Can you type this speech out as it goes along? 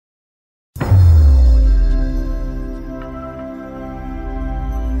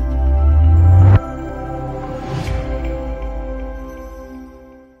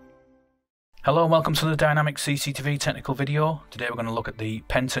Hello and welcome to the Dynamic CCTV technical video. Today we're going to look at the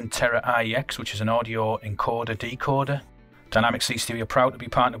Penton TERRA IEX, which is an audio encoder decoder. Dynamic CCTV are proud to be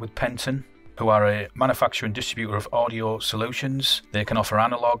partnered with Penton, who are a manufacturer and distributor of audio solutions. They can offer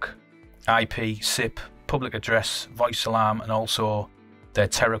analog, IP, SIP, public address, voice alarm, and also their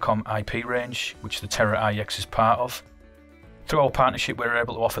TerraCom IP range, which the TERRA IEX is part of. Through our partnership, we're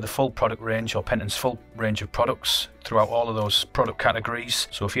able to offer the full product range, or Penton's full range of products, throughout all of those product categories.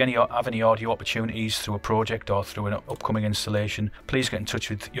 So if you have any audio opportunities through a project or through an upcoming installation, please get in touch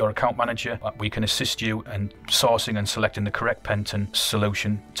with your account manager. We can assist you in sourcing and selecting the correct Penton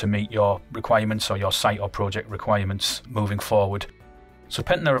solution to meet your requirements or your site or project requirements moving forward. So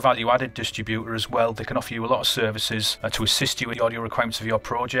Penton are a value-added distributor as well. They can offer you a lot of services to assist you with the audio requirements of your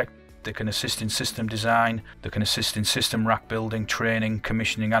project. They can assist in system design, they can assist in system rack building, training,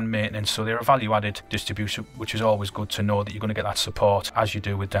 commissioning and maintenance. So they're a value-added distribution, which is always good to know that you're going to get that support as you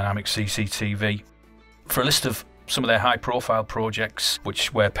do with Dynamic CCTV. For a list of some of their high-profile projects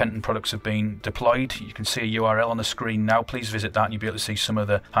where Penton products have been deployed, you can see a URL on the screen now. Please visit that and you'll be able to see some of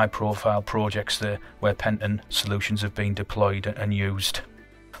the high-profile projects there where Penton solutions have been deployed and used.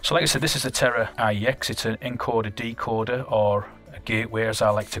 So like I said, this is the TERRA IEX. It's an encoder decoder, or a gateway as I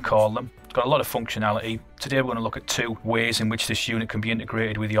like to call them. It's got a lot of functionality. Today we're going to look at two ways in which this unit can be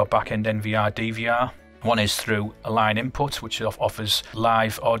integrated with your backend NVR DVR. One is through a line input, which offers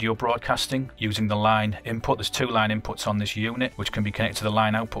live audio broadcasting using the line input. There's two line inputs on this unit which can be connected to the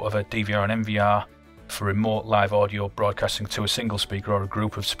line output of a DVR and NVR for remote live audio broadcasting to a single speaker or a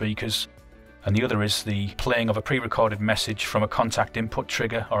group of speakers. And the other is the playing of a pre-recorded message from a contact input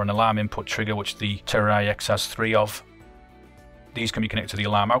trigger or an alarm input trigger, which the TERRA IEX has three of. These can be connected to the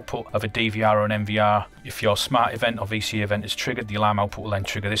alarm output of a DVR or an NVR. If your smart event or VCA event is triggered, the alarm output will then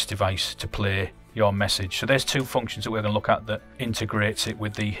trigger this device to play your message. So there's two functions that we're going to look at that integrates it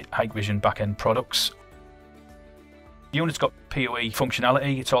with the Hikvision backend products. The unit's got POE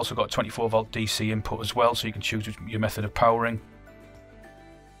functionality. It's also got 24-volt DC input as well, so you can choose your method of powering.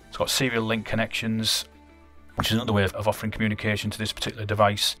 It's got serial link connections, which is another way of offering communication to this particular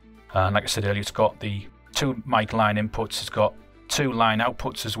device. And like I said earlier, it's got the two mic line inputs. It's got two line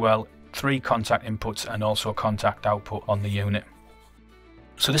outputs as well, three contact inputs and also a contact output on the unit.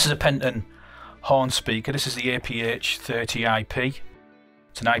 So this is a Penton horn speaker. This is the APH30-IP.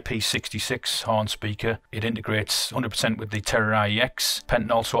 It's an IP66 horn speaker. It integrates 100% with the TERRA IEX.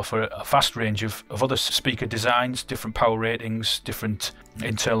 Penton also offer a vast range of other speaker designs, different power ratings, different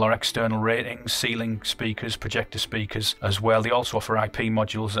internal or external ratings, ceiling speakers, projector speakers as well. They also offer IP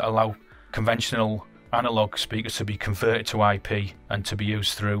modules that allow conventional analog speakers to be converted to IP and to be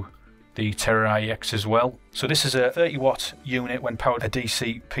used through the TERRA IEX as well. So this is a 30-watt unit when powered a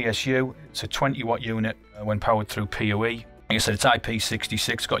DC PSU. It's a 20-watt unit when powered through POE. Like I said, it's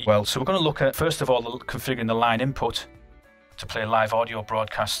IP66. So we're going to look at, first of all, configuring the line input to play live audio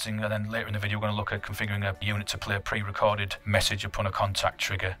broadcasting, and then later in the video we're going to look at configuring a unit to play a pre-recorded message upon a contact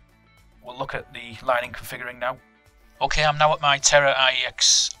trigger. We'll look at the lining configuring now. Okay, I'm now at my TERRA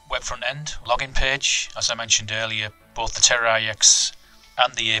IEX web front end login page. As I mentioned earlier, both the TERRA IEX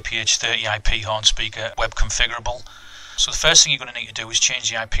and the APH30-IP horn speaker web configurable. So the first thing you're going to need to do is change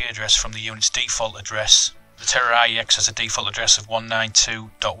the IP address from the unit's default address. The TERRA IEX has a default address of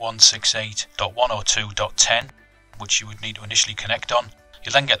 192.168.102.10, which you would need to initially connect on.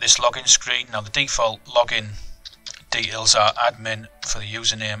 You'll then get this login screen. Now the default login details are admin for the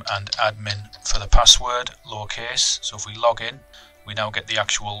username and admin for the password, lowercase. So if we log in, we now get the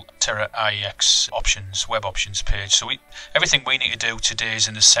actual TERRA IEX options, web options page. So everything we need to do today is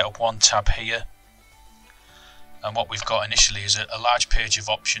in the setup one tab here. And what we've got initially is a large page of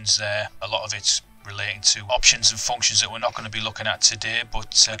options there. A lot of it's relating to options and functions that we're not going to be looking at today,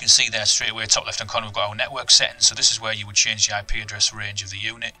 but you can see there straight away, top left hand corner, we've got our network settings. So this is where you would change the IP address range of the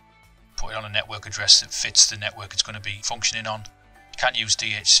unit, put it on a network address that fits the network it's going to be functioning on. You can use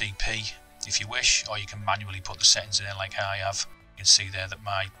DHCP if you wish, or you can manually put the settings in there like I have. You can see there that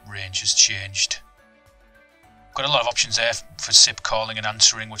my range has changed. Got a lot of options there for SIP calling and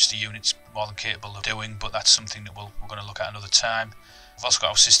answering, which the unit's more than capable of doing, but that's something that we're going to look at another time. We've also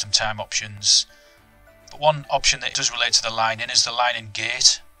got our system time options. But one option that does relate to the line in is the line in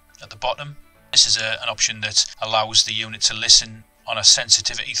gate at the bottom. This is an option that allows the unit to listen on a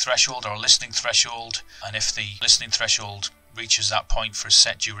sensitivity threshold or a listening threshold, and if the listening threshold reaches that point for a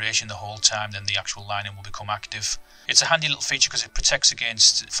set duration the whole time, then the actual line-in will become active. It's a handy little feature because it protects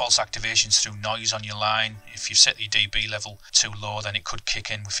against false activations through noise on your line. If you set the dB level too low, then it could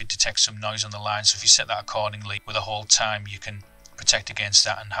kick in if it detects some noise on the line. So if you set that accordingly with a hold time, you can protect against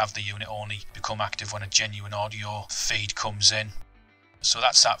that and have the unit only become active when a genuine audio feed comes in. So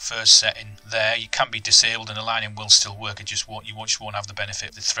that's that first setting there. You can be disabled and the line in will still work, you just won't have the benefit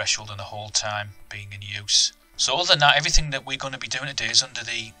of the threshold and the hold time being in use. So other than that, everything that we're going to be doing today is under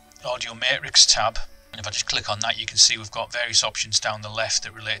the audio matrix tab. And if I just click on that, you can see we've got various options down the left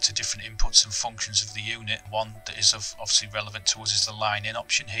that relate to different inputs and functions of the unit. One that is obviously relevant to us is the line in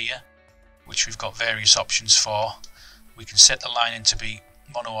option here, which we've got various options for. We can set the line in to be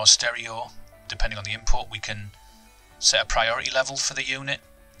mono or stereo depending on the input. We can set a priority level for the unit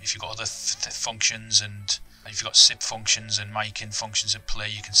if you've got other functions, and if you've got SIP functions and mic in functions at play,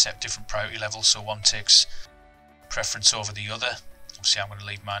 you can set different priority levels so one takes preference over the other. Obviously I'm going to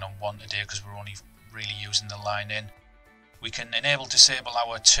leave mine on 1 today because we're only really using the line in. We can enable disable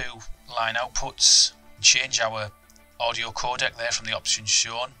our 2 line outputs and change our audio codec there from the options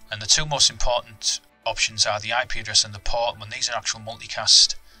shown, and the 2 most important options are the IP address and the port. When these are actual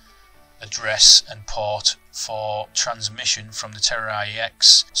multicast address and port for transmission from the TERRA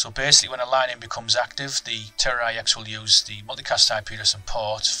IEX. So basically when a line in becomes active, the TERRA IEX will use the multicast IP address and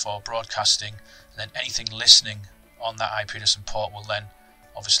port for broadcasting, and then anything listening on that IP address and port will then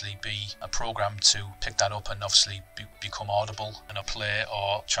obviously be a program to pick that up and obviously become audible and play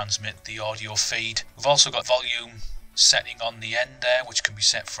or transmit the audio feed. We've also got volume setting on the end there, which can be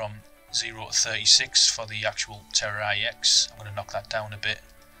set from 0 to 36 for the actual TERRA IEX. I'm going to knock that down a bit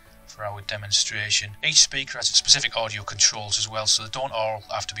for our demonstration. Each speaker has specific audio controls as well, so they don't all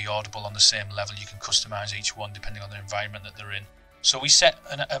have to be audible on the same level. You can customize each one depending on the environment that they're in. So we set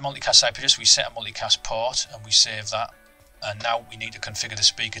a multicast IP address, we set a multicast port, and we save that. And now we need to configure the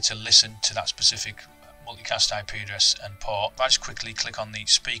speaker to listen to that specific multicast IP address and port. If I just quickly click on the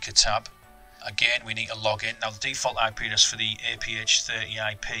speaker tab, again we need to log in. Now the default IP address for the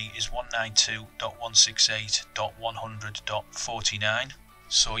APH30-IP is 192.168.100.49.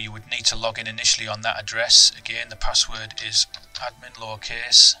 So you would need to log in initially on that address. Again, the password is admin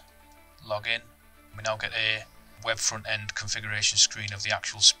lowercase, login. We now get a web front end configuration screen of the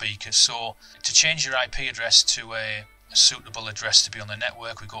actual speaker. So to change your IP address to a suitable address to be on the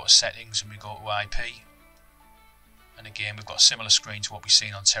network, we go to settings and we go to IP. And again, we've got a similar screen to what we've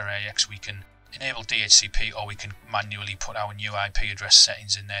seen on TERRA IEX. We can enable DHCP, or we can manually put our new IP address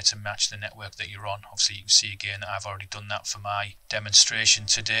settings in there to match the network that you're on. Obviously you can see again that I've already done that for my demonstration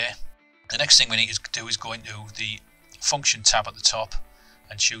today. The next thing we need to do is go into the function tab at the top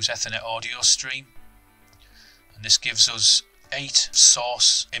and choose Ethernet audio stream. And this gives us 8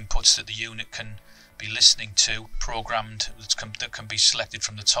 source inputs that the unit can be listening to, programmed, that can be selected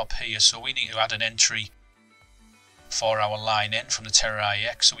from the top here. So we need to add an entry for our line in from the TERRA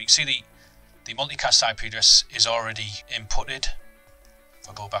IEX. So we can see the multicast IP address is already inputted. If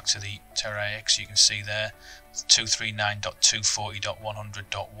I go back to the TERRA IEX, you can see there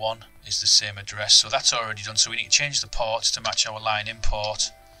 239.240.100.1 is the same address, so that's already done. So we need to change the ports to match our line in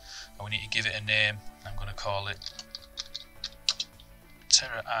port, and we need to give it a name. I'm going to call it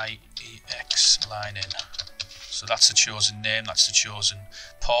TERRA IEX line in. So that's the chosen name, that's the chosen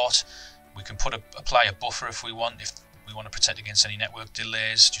port. We can apply a buffer if we want. If we want to protect against any network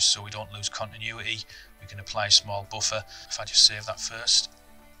delays, just so we don't lose continuity, we can apply a small buffer. If I just save that first,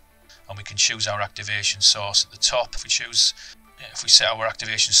 and we can choose our activation source at the top. If we set our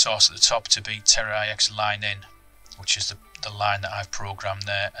activation source at the top to be TERRA IEX line in, which is the line that I've programmed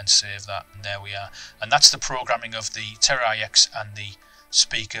there, and save that, and there we are. And that's the programming of the TERRA IEX and the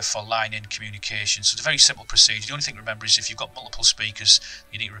speaker for line-in communication. So it's a very simple procedure. The only thing to remember is if you've got multiple speakers,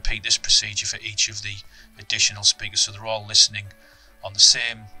 you need to repeat this procedure for each of the additional speakers, so they're all listening on the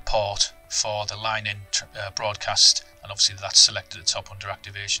same port for the line-in broadcast, and obviously that's selected at the top under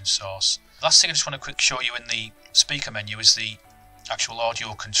activation source. The last thing I just want to quick show you in the speaker menu is the actual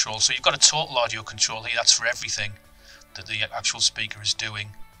audio control. So you've got a total audio control here, that's for everything that the actual speaker is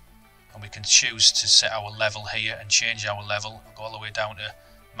doing. And we can choose to set our level here and change our level. We'll go all the way down to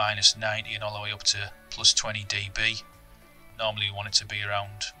 -90 and all the way up to +20 dB. Normally we want it to be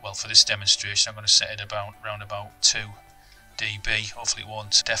around, well, for this demonstration I'm going to set it around about 2 dB. Hopefully it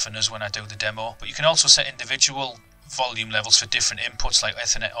won't deafen us when I do the demo. But you can also set individual volume levels for different inputs, like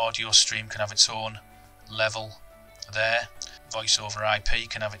Ethernet audio stream can have its own level there. Voice over IP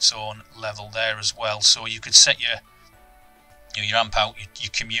can have its own level there as well. So you could set your amp out, your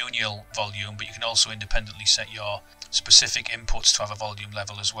communal volume, but you can also independently set your specific inputs to have a volume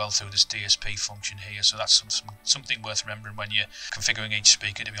level as well through this DSP function here. So that's something worth remembering when you're configuring each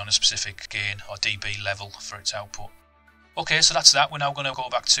speaker to be on a specific gain or dB level for its output. Okay, so that's that. We're now going to go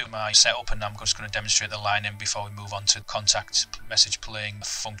back to my setup, and I'm just going to demonstrate the line in before we move on to contact message playing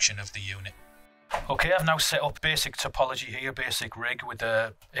function of the unit. Okay, I've now set up basic topology here, basic rig with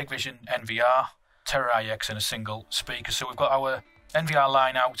the Hikvision NVR, TERRA IEX and a single speaker. So we've got our NVR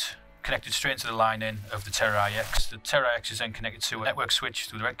line out connected straight into the line in of the TERRA IEX. The TERRA IEX is then connected to a network switch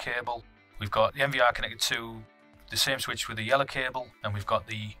through the red cable. We've got the NVR connected to the same switch with the yellow cable, and we've got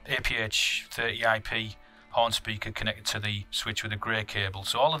the APH30-IP horn speaker connected to the switch with the grey cable.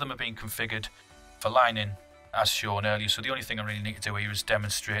 So all of them are being configured for line in as shown earlier. So the only thing I really need to do here is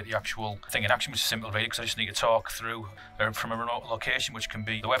demonstrate the actual thing in action, which is simple really, because I just need to talk through from a remote location, which can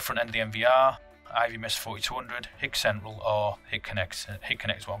be the web front end of the NVR, IVMS 4200, HIC Central, or HIC Connect. HIC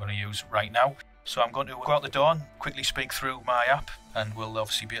Connect is what I'm going to use right now. So I'm going to go out the door and quickly speak through my app, and we'll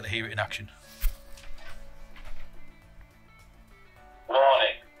obviously be able to hear it in action.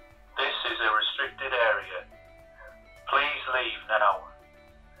 Warning, this is a restricted area. Please leave now.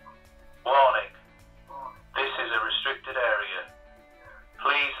 Warning, this is a restricted area.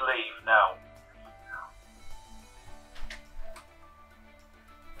 Please leave now.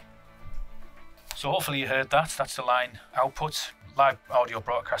 So hopefully you heard that. That's the line output. Live audio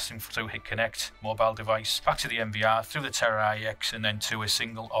broadcasting through HIC Connect mobile device, back to the NVR, through the TERRA IEX, and then to a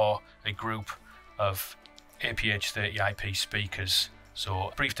single or a group of APH30-IP speakers. So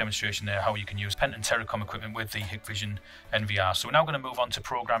a brief demonstration there how you can use Penton Telecom equipment with the Hikvision NVR. So we're now going to move on to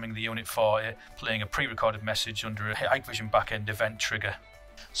programming the unit for playing a pre-recorded message under a Hikvision backend event trigger.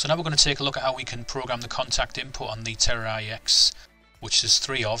 So now we're going to take a look at how we can program the contact input on the TERRA IEX, which there's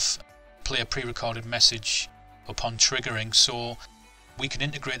 3 of. Play a pre-recorded message upon triggering. So we can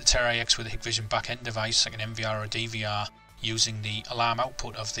integrate the TERRA IEX with a Hikvision backend device like an NVR or a DVR using the alarm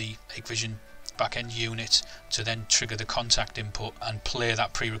output of the Hikvision backend unit to then trigger the contact input and play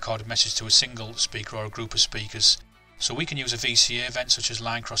that pre-recorded message to a single speaker or a group of speakers. So we can use a VCA event such as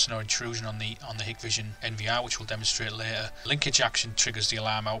line crossing or intrusion on the Hikvision NVR, which we'll demonstrate later. Linkage action triggers the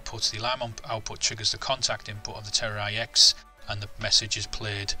alarm output. The alarm output triggers the contact input of the TERRA IEX, and the message is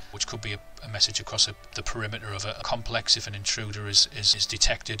played, which could be a message across the perimeter of a complex if an intruder is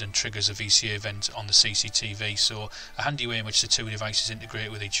detected and triggers a VCA event on the CCTV. So a handy way in which the 2 devices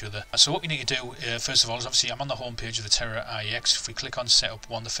integrate with each other. So what we need to do first of all is, obviously I'm on the home page of the TERRA IEX. If we click on setup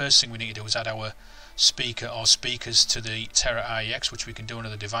 1, the first thing we need to do is add our speaker or speakers to the TERRA IEX, which we can do under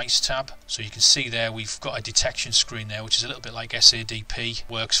the device tab. So you can see there we've got a detection screen there, which is a little bit like SADP,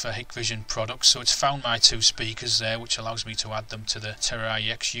 works for Hikvision products. So it's found my 2 speakers there, which allows me to add them to the TERRA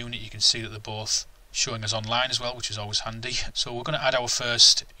IEX unit. You can see that they're both showing us online as well, which is always handy. So we're going to add our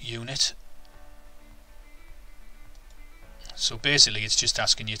first unit. So basically it's just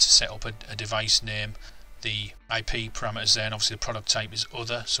asking you to set up a device name, the IP parameters there, and obviously the product type is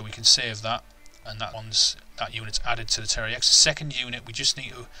other, so we can save that, and that unit's added to the TERRA IEX. The second unit, we just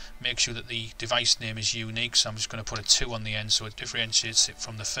need to make sure that the device name is unique, so I'm just going to put a 2 on the end so it differentiates it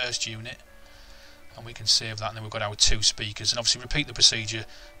from the first unit, and we can save that, and then we've got our 2 speakers, and obviously repeat the procedure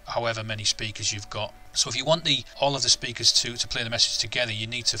however many speakers you've got. So if you want all of the speakers to play the message together, you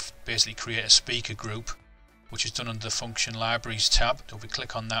need to basically create a speaker group, which is done under the function libraries tab. So if we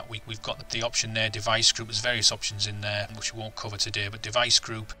click on that, we've got the option there, device group. There's various options in there which we won't cover today, but device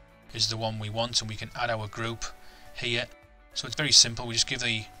group is the one we want, and we can add our group here. So it's very simple. We just give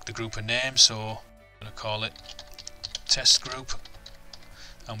the group a name, so I'm going to call it test group,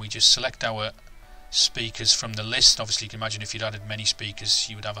 and we just select our speakers from the list. Obviously you can imagine if you'd added many speakers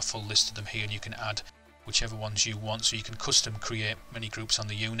you would have a full list of them here, and you can add whichever ones you want, so you can custom create many groups on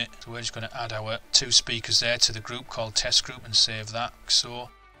the unit. So we're just going to add our 2 speakers there to the group called test group and save that. So,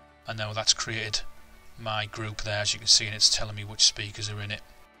 and now that's created my group there, as you can see, and it's telling me which speakers are in it.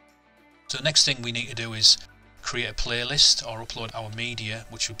 So the next thing we need to do is create a playlist or upload our media,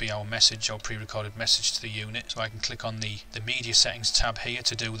 which would be our message, our pre-recorded message to the unit. So I can click on the media settings tab here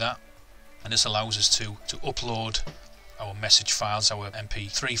to do that, and this allows us to upload our message files, our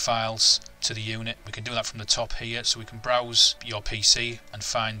MP3 files to the unit. We can do that from the top here, so we can browse your PC and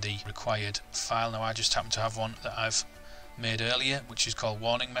find the required file. Now I just happen to have one that I've made earlier, which is called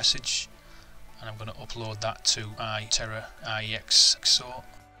warning message, and I'm going to upload that to my TERRA IEX XOR,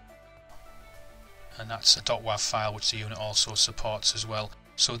 and that's a .wav file which the unit also supports as well.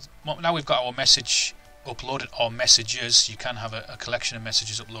 So now we've got our message uploaded, or messages. You can have a collection of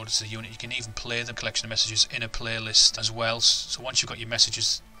messages uploaded to the unit. You can even play the collection of messages in a playlist as well. So once you've got your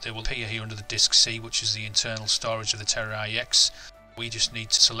messages, they will appear here under the disk C, which is the internal storage of the TERRA IEX. We just need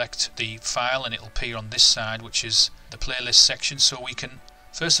to select the file and it'll appear on this side, which is the playlist section. So we can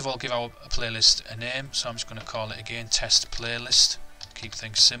first of all give our playlist a name, so I'm just going to call it again test playlist, keep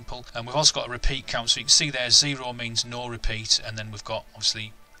things simple. And we've also got a repeat count, so you can see there 0 means no repeat, and then we've got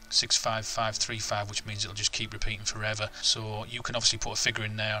obviously 65535, which means it'll just keep repeating forever. So you can obviously put a figure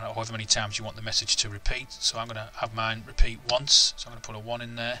in there, however many times you want the message to repeat. So I'm going to have mine repeat once, so I'm going to put a 1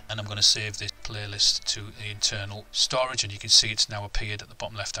 in there, and I'm going to save this playlist to the internal storage, and you can see it's now appeared at the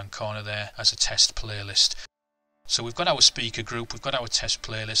bottom left hand corner there as a test playlist. So we've got our speaker group, we've got our test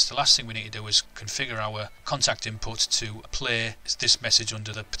playlist. The last thing we need to do is configure our contact input to play this message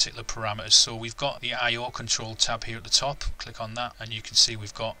under the particular parameters. So we've got the I/O control tab here at the top. Click on that and you can see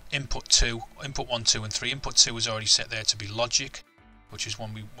we've got input 2, input 1, 2 and 3. Input 2 is already set there to be logic, which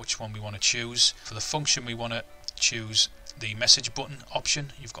one we want to choose. For the function we want to choose the message button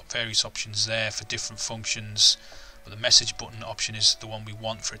option. You've got various options there for different functions, but the message button option is the one we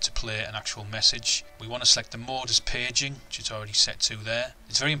want for it to play an actual message. We want to select the mode as paging, which is already set to there.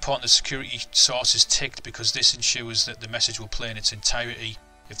 It's very important the security source is ticked because this ensures that the message will play in its entirety.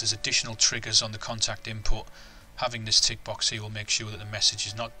 If there's additional triggers on the contact input, having this tick box here will make sure that the message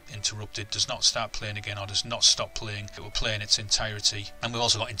is not interrupted, does not start playing again, or does not stop playing. It will play in its entirety. And we've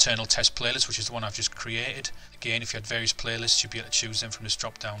also got internal test playlists, which is the one I've just created. Again, if you had various playlists, you'd be able to choose them from this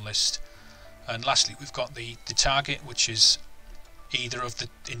drop down list. And lastly, we've got the target, which is either of the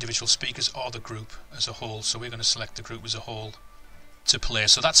individual speakers or the group as a whole. So we're going to select the group as a whole to play.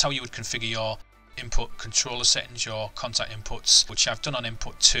 So that's how you would configure your input controller settings, your contact inputs, which I've done on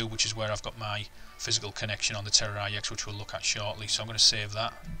input 2, which is where I've got my physical connection on the TERRA IEX, which we'll look at shortly. So I'm going to save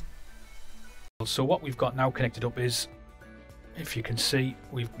that. So what we've got now connected up is, if you can see,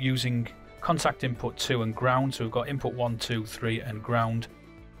 we're using contact input 2 and ground. So we've got input 1, 2, 3 and ground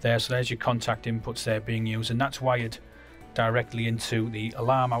there. So there's your contact inputs there being used, and that's wired directly into the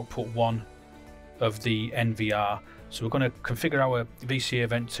alarm output 1 of the NVR. So we're going to configure our VCA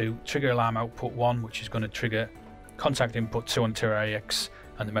event to trigger alarm output 1, which is going to trigger contact input 2 on TERRA IEX,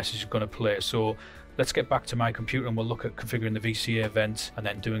 and the message is going to play. So let's get back to my computer and we'll look at configuring the VCA event and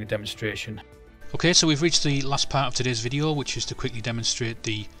then doing a demonstration. Okay, so we've reached the last part of today's video, which is to quickly demonstrate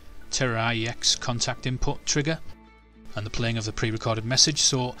the TERRA IEX contact input trigger and the playing of the pre-recorded message.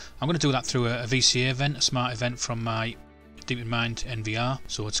 So I'm going to do that through a VCA event, a smart event from my Deep in Mind NVR.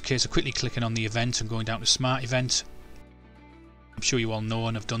 So it's a case of quickly clicking on the event and going down to smart event. I'm sure you all know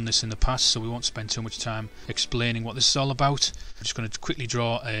and have done this in the past, so we won't spend too much time explaining what this is all about. I'm just going to quickly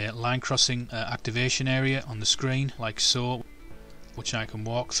draw a line crossing activation area on the screen like so, which I can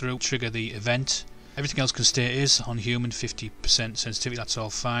walk through, trigger the event. Everything else can stay as on human, 50% sensitivity, that's all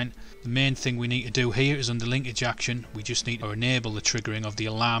fine. The main thing we need to do here is under linkage action, we just need to enable the triggering of the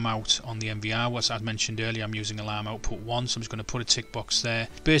alarm out on the NVR. As I mentioned earlier, I'm using alarm output 1, so I'm just going to put a tick box there.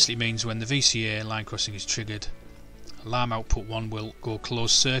 It basically means when the VCA line crossing is triggered, alarm output 1 will go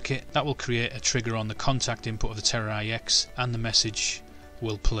closed circuit. That will create a trigger on the contact input of the TERRA IEX and the message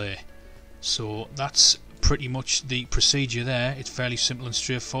will play. So that's pretty much the procedure there. It's fairly simple and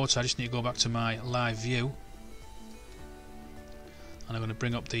straightforward, so I just need to go back to my live view and I'm going to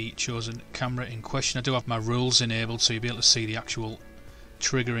bring up the chosen camera in question. I do have my rules enabled, so you'll be able to see the actual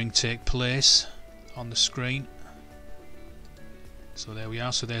triggering take place on the screen. So there we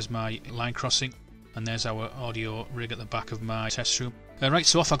are, so there's my line crossing and there's our audio rig at the back of my test room. Right,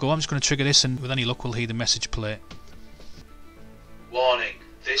 so off I go. I'm just going to trigger this and with any luck we'll hear the message play. Warning,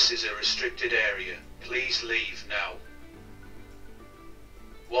 this is a restricted area. Please leave now.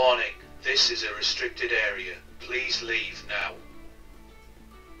 Warning, this is a restricted area. Please leave now.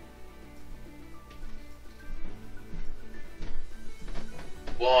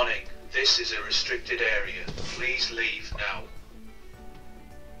 Warning, this is a restricted area. Please leave now.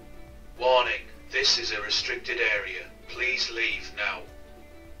 Warning, this is a restricted area. Please leave now.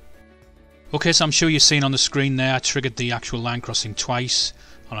 Okay, so I'm sure you've seen on the screen there I triggered the actual line crossing twice,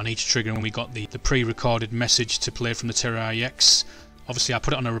 and on each trigger and we got the pre-recorded message to play from the TERRA IEX. Obviously I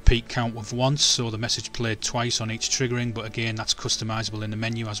put it on a repeat count of once, so the message played twice on each triggering, but again that's customizable in the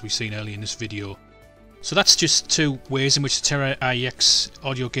menu as we've seen earlier in this video. So that's just two ways in which the TERRA IEX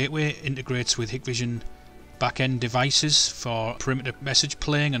audio gateway integrates with Hikvision backend devices for perimeter message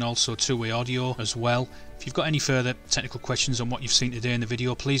playing and also two-way audio as well. If you've got any further technical questions on what you've seen today in the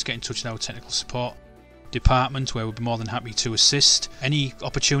video, please get in touch with our technical support department where we'll be more than happy to assist. Any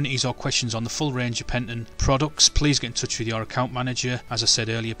opportunities or questions on the full range of Penton products, please get in touch with your account manager. As I said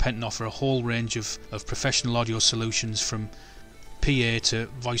earlier, Penton offer a whole range of professional audio solutions from PA to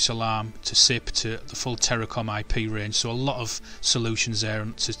voice alarm to SIP to the full TerraCom IP range, so a lot of solutions there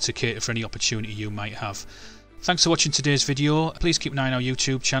to cater for any opportunity you might have. Thanks for watching today's video. Please keep an eye on our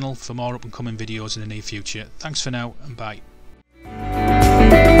YouTube channel for more up and coming videos in the near future. Thanks for now and bye.